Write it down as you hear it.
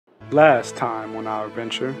Last time on our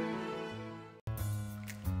adventure,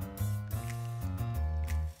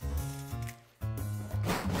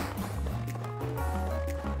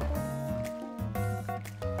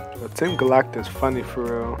 Team Galactic is funny for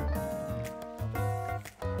real,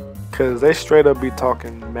 cause they straight up be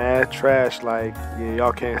talking mad trash like, yeah,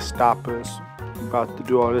 y'all can't stop us, we about to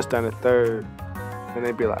do all this down the third, and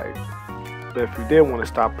they be like, but if you did want to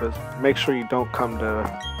stop us, make sure you don't come to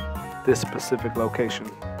this specific location.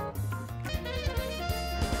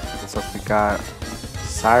 So we got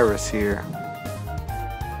Cyrus here.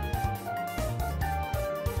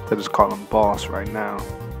 They just call him boss right now.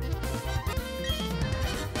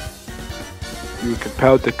 You were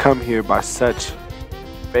compelled to come here by such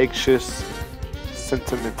factious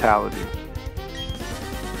sentimentality.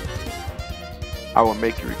 I will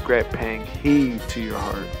make you regret paying heed to your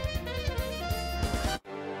heart.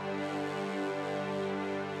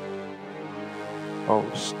 Oh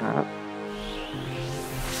snap.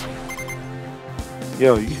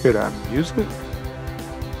 Yo, you hear that music?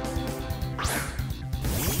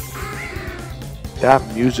 That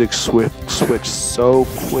music switched so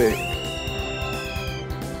quick.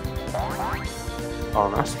 Oh,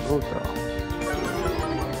 that's smooth though.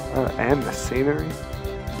 And the scenery.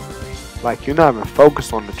 Like, you're not even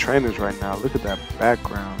focused on the trainers right now. Look at that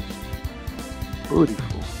background. Beautiful.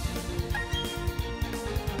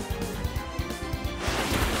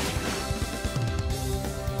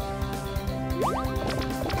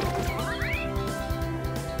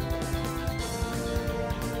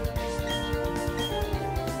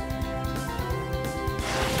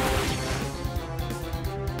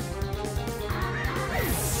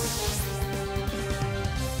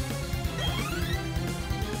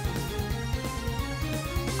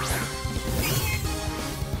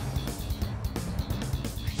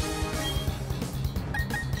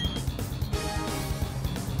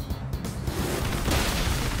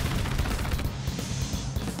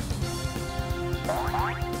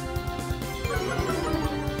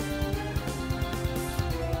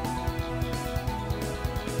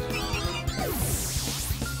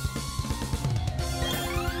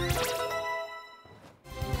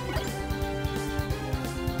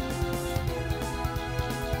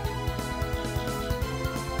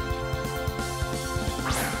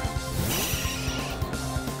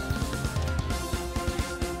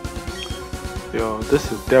 Yo, this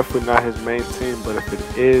is definitely not his main team, but if it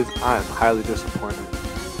is, I am highly disappointed.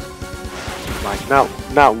 Like, not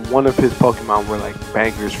one of his Pokemon were like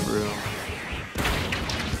bangers for real.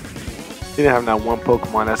 He didn't have not one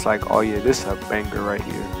Pokemon that's like, oh yeah, this is a banger right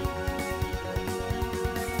here.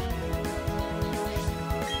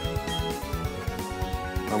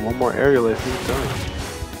 And one more area left, he's done.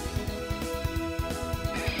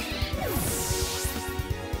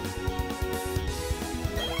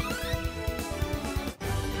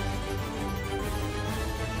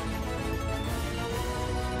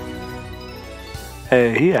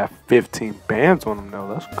 Hey, he had 15 bands on him though.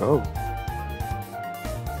 Let's go.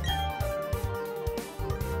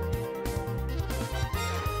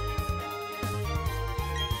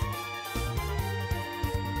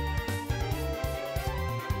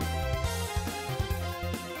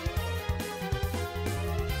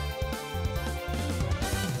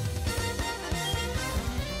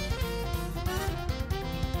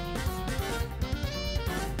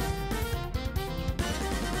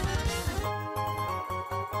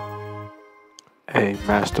 Hey,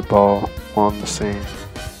 Master Ball on the scene.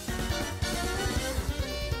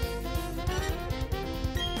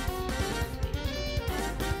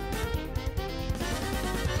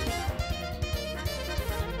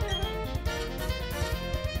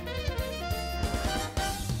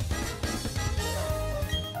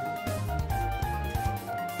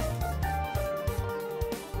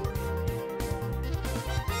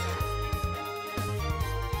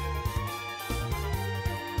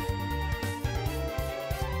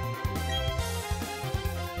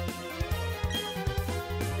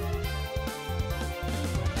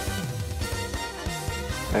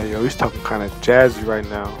 Hey, yo, he's talking kind of jazzy right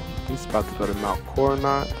now. He's about to go to Mount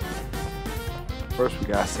Coronat. First, we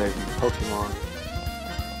gotta save these Pokemon.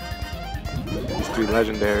 These 3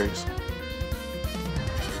 legendaries.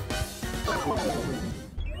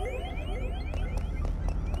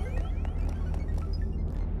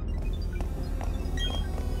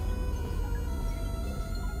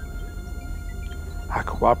 I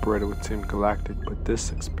cooperated with Team Galactic, but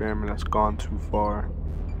this experiment has gone too far.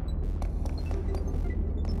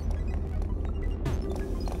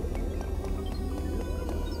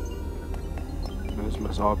 This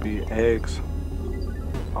must all be eggs.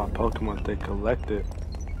 All Pokemon they collected.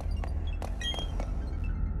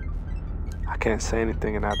 can't say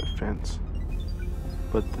anything in our defense.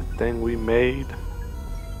 But the thing we made,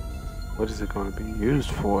 what is it going to be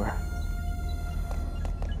used for?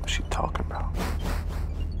 What's she talking about?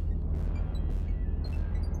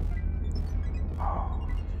 Oh,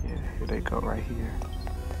 yeah, here they go right here.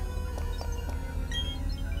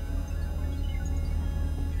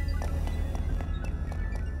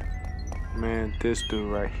 Man, this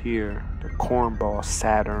dude right here, the cornball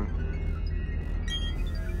Saturn.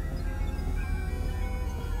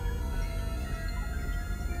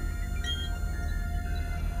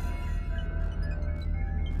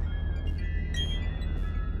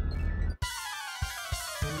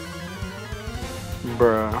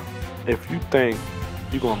 Bruh, if you think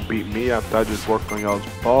you gonna beat me after I just worked on y'all's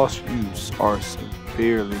boss, you are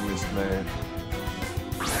severely misled.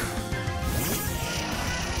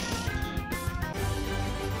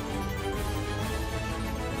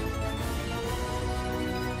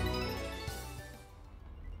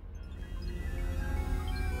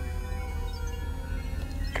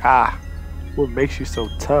 Ah, what makes you so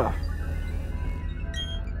tough?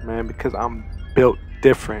 Man, because I'm built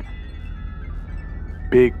different.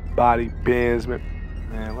 Big body bends, man.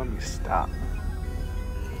 Man, let me stop.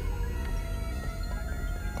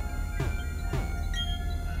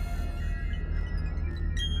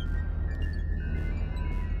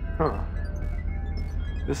 Huh.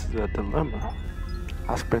 This is a dilemma.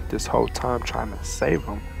 I spent this whole time trying to save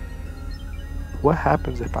him. What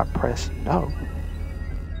happens if I press no?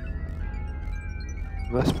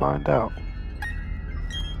 Let's find out.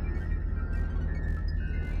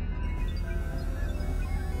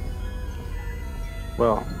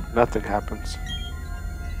 Well, nothing happens.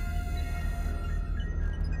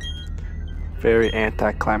 Very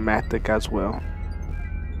anticlimactic as well.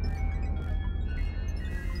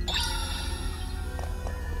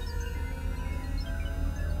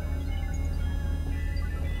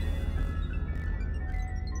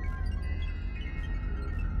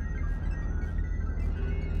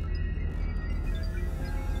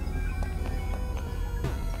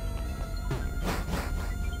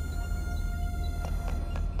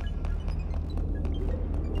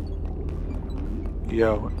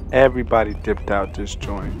 Yo, everybody dipped out this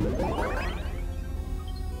joint.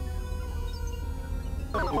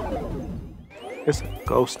 It's a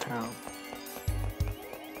ghost town.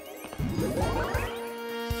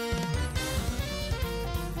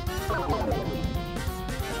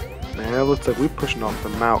 Man, it looks like we're pushing off the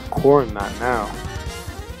Mount Coronat now.